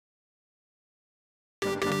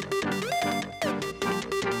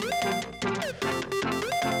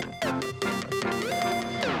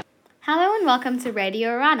and welcome to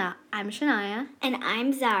Radio Rana. I'm Shania. And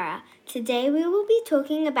I'm Zara. Today we will be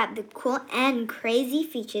talking about the cool and crazy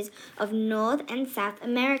features of North and South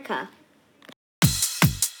America.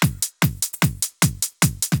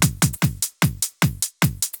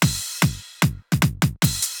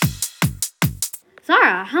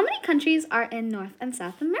 Zara, how many countries are in North and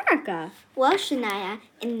South America? Well, Shania,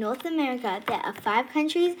 in North America there are 5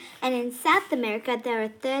 countries, and in South America there are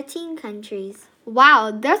 13 countries. Wow,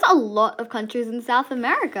 there's a lot of countries in South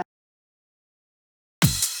America.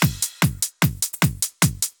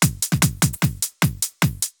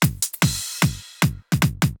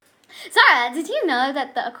 Zara, did you know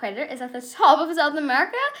that the equator is at the top of South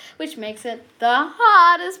America, which makes it the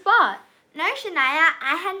hottest spot? No, Shania,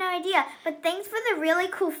 I had no idea, but thanks for the really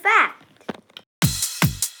cool fact.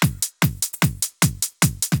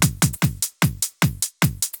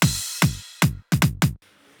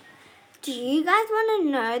 Do you guys want to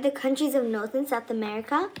know the countries of North and South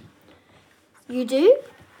America? You do?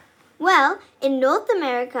 Well, in North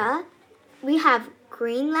America, we have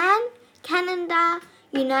Greenland, Canada,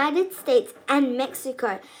 United States, and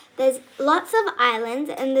Mexico. There's lots of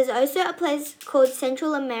islands, and there's also a place called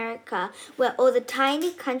Central America where all the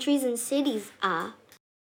tiny countries and cities are.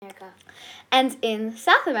 And in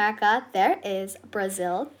South America, there is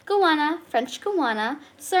Brazil, Guyana, French Guiana,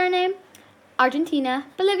 Suriname, Argentina,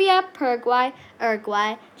 Bolivia, Paraguay,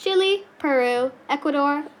 Uruguay, Chile, Peru,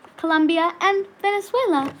 Ecuador, Colombia, and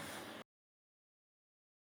Venezuela.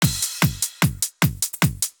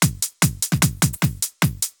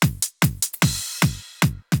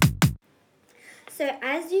 So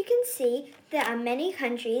as you can see, there are many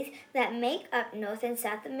countries that make up North and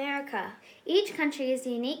South America. Each country is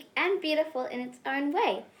unique and beautiful in its own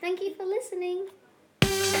way. Thank you for listening.